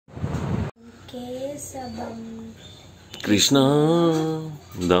కేశవం Krishna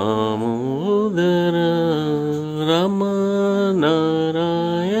Damodara Rama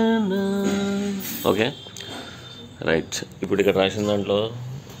Narayana. Okay right. ఇప్పుడు ఇక్కడ రాసిన దాంట్లో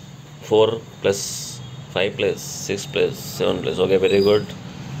 4 + 5 + 6 + 7 +. Okay, very good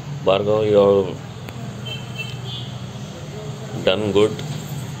Bhargav, you done good.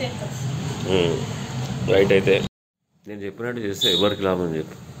 Right. అయితే నేను చెప్పినట్టు చేస్తే ఎవరికి లాభం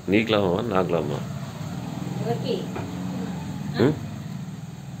చెప్పు. నీకు లాభమా నాకు లాభమా?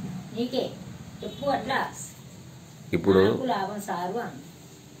 ఇప్పుడు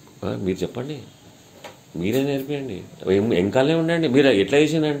మీరు చెప్పండి, మీరే నేర్పియండి. ఎంకాలే ఉండండి. మీరు ఎట్లా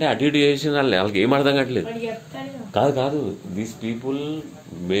చేసిందంటే అటు ఇటు చేసిన వాళ్ళకి ఏం అర్థం కావట్లేదు. కాదు దీస్ పీపుల్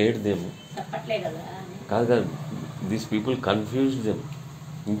మేడ్ దెమ్. కాదు దీస్ పీపుల్ కన్ఫ్యూజ్డ్ దెమ్.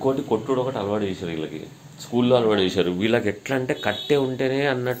 ఇంకోటి కొట్టుడు ఒకటి అలవాటు చేశారు వీళ్ళకి, స్కూల్లో అలవాటు చేశారు. వీళ్ళకి ఎట్లా అంటే కట్టే ఉంటేనే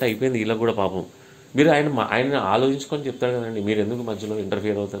అన్నట్టు అయిపోయింది వీళ్ళకి కూడా పాపం. మీరు ఆయన ఆలోచించుకొని చెప్తారు కదండి, మీరు ఎందుకు మధ్యలో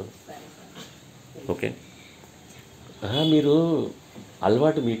ఇంటర్ఫియర్ అవుతారు? ఓకే, మీరు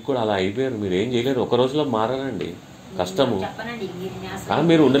అలవాటు మీకు కూడా అలా అయిపోయారు. మీరు ఏం చేయలేరు, ఒక రోజులో మారారండి, కష్టము.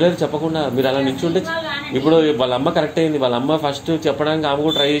 మీరు ఉండలేరు చెప్పకుండా. మీరు అలా నిల్చుంటే ఇప్పుడు వాళ్ళ అమ్మ కరెక్ట్ అయింది, వాళ్ళ అమ్మ ఫస్ట్ చెప్పడానికి ఆమె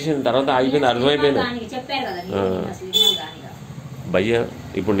కూడా ట్రై చేసింది, తర్వాత అయిపోయింది, అర్థమైపోయింది. భయ్య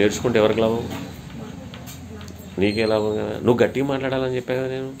ఇప్పుడు నేర్చుకుంటే ఎవరికి లాభం? నీకే లాభం కదా. నువ్వు గట్టిగా మాట్లాడాలని చెప్పా కదా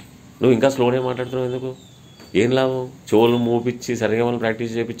నేను, నువ్వు ఇంకా స్లోనే మాట్లాడుతున్నావు ఎందుకు? ఏం లాభం? చెవులు మూపించి సరిగా వాళ్ళు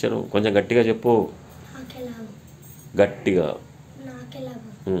ప్రాక్టీస్ చేయించాను. కొంచెం గట్టిగా చెప్పు, గట్టిగా.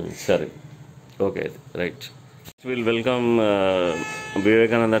 సరే, okay, right. Will welcome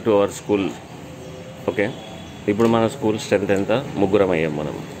Vivekananda to our school. Okay, ఇప్పుడు మన స్కూల్ స్ట్రెంత్ ఎంత? 3 అయ్యాం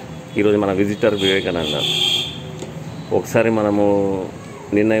మనం. ఈరోజు మన విజిటర్ వివేకానంద. ఒకసారి మనము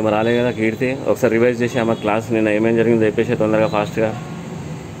నిన్న ఏమో రాలే కదా కీర్తి, ఒకసారి రివైజ్ చేసి ఆమె క్లాస్ నిన్న ఏమేమి జరిగిందో చెప్పేసి తొందరగా ఫాస్ట్గా.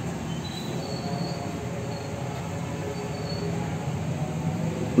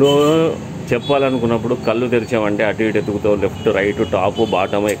 నువ్వు చెప్పాలనుకున్నప్పుడు కళ్ళు తెరిచామంటే అటు ఇటు ఎత్తుకుతావు, లెఫ్ట్ రైట్ టాప్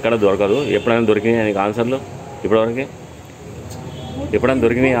బాటమ్ ఎక్కడ దొరకదు. ఎప్పుడైనా దొరికినాయి నీకు ఆన్సర్లు? ఇప్పటివరకు ఎప్పుడైనా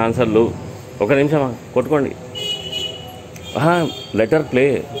దొరికినాయి ఆన్సర్లు? ఒక నిమిషమా కొట్టుకోండి. Letter play,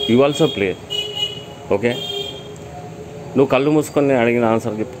 you also play. Okay, నువ్వు కళ్ళు మూసుకొని నేను అడిగిన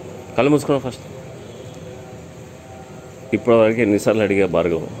ఆన్సర్ చెప్పు. కళ్ళు మూసుకున్నావు ఫస్ట్. ఇప్పటివరకు ఎన్నిసార్లు అడిగా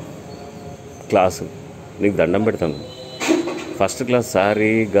భార్గవ్ క్లాసు? నీకు దండం పెడతాను. ఫస్ట్ క్లాస్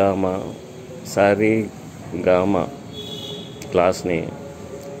సారీ గామ క్లాస్ని,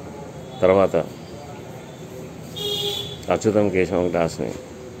 తర్వాత అచ్యుతం కేశవం క్లాస్ని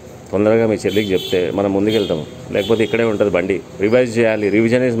తొందరగా మీ చెల్లికి చెప్తే మనం ముందుకెళ్తాం, లేకపోతే ఇక్కడే ఉంటుంది బండి. రివైజ్ చేయాలి.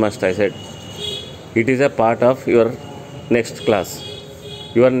 Revision is must. I said it is a part of your next class.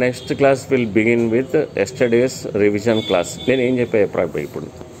 Your next class will begin with yesterday's revision class. నేను ఏం చెప్పా ఇప్పుడు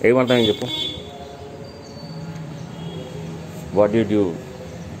ఏమంటాను చెప్పు. What did you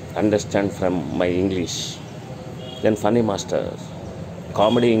understand from my English? నేను ఫనీ మాస్టర్,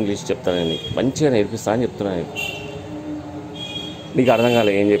 కామెడీ ఇంగ్లీష్ చెప్తాను, నేను మంచిగా నేర్పిస్తా అని చెప్తున్నాను. నీకు అర్థం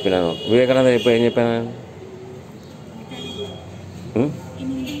కాలేదు ఏం చెప్పినాను? వివేకానంద చెప్పి ఏం చెప్పాను?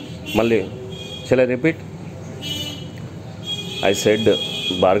 మళ్ళీ shall I repeat? I said,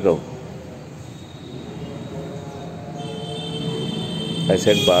 Bhargav.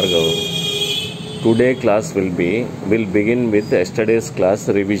 Today class will begin with yesterday's class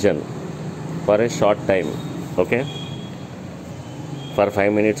revision for a short time. Okay? For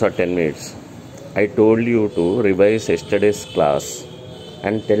 5 minutes or 10 minutes. I told you to revise yesterday's class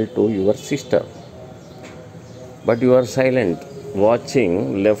and tell to your sister. But you are silent, watching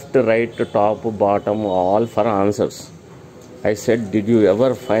left, right, top, bottom, all for answers. I said, did you ever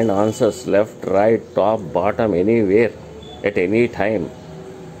find answers left, right, top, bottom, anywhere, at any time?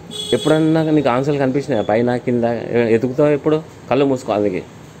 ఎప్పుడన్నా నీకు ఆన్సర్లు కనిపించినాయి పైన కింద? ఎతుకుతావు ఎప్పుడు? కళ్ళు మూసుకో. అందుకే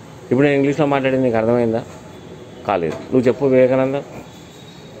ఇప్పుడు నేను ఇంగ్లీష్లో మాట్లాడేది నీకు అర్థమైందా? కాలేదు. నువ్వు చెప్పు వివేకానంద.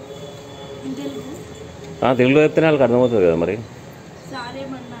 తెలుగులో చెప్తేనే వాళ్ళకి అర్థమవుతుంది కదా. మరి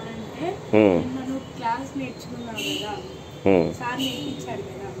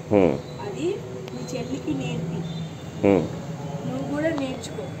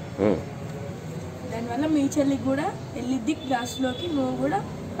నేర్చుకో, దానివల్ల మీ చెల్లికి కూడా వెళ్ళిద్ది క్లాస్లోకి, నువ్వు కూడా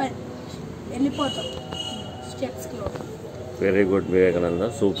వెళ్ళిపోతావు స్టెప్స్లో. Very good Vivekananda,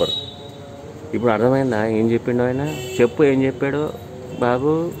 super. ఇప్పుడు అర్థమైందా ఏం చెప్పిండు ఆయన? చెప్పు, ఏం చెప్పాడు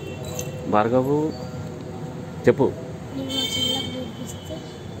బాబు భార్గవు? చెప్పు.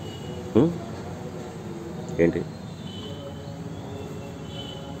 ఏంటి?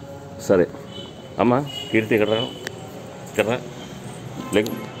 సరే అమ్మ కీర్తి ఇక్కడ రా, ఇక్కడ రా,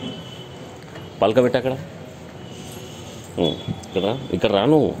 లేకు పలక పెట్ట అక్కడ, ఇక్కడ రా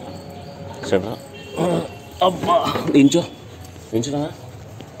నువ్వు. సరేనా? అబ్బా నించో నించునా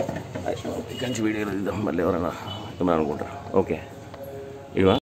ఇక్కడి నుంచి వీడియోలు తీద్దాం, మళ్ళీ ఎవరైనా ఏమైనా అనుకుంటారు. ఓకే ఇవా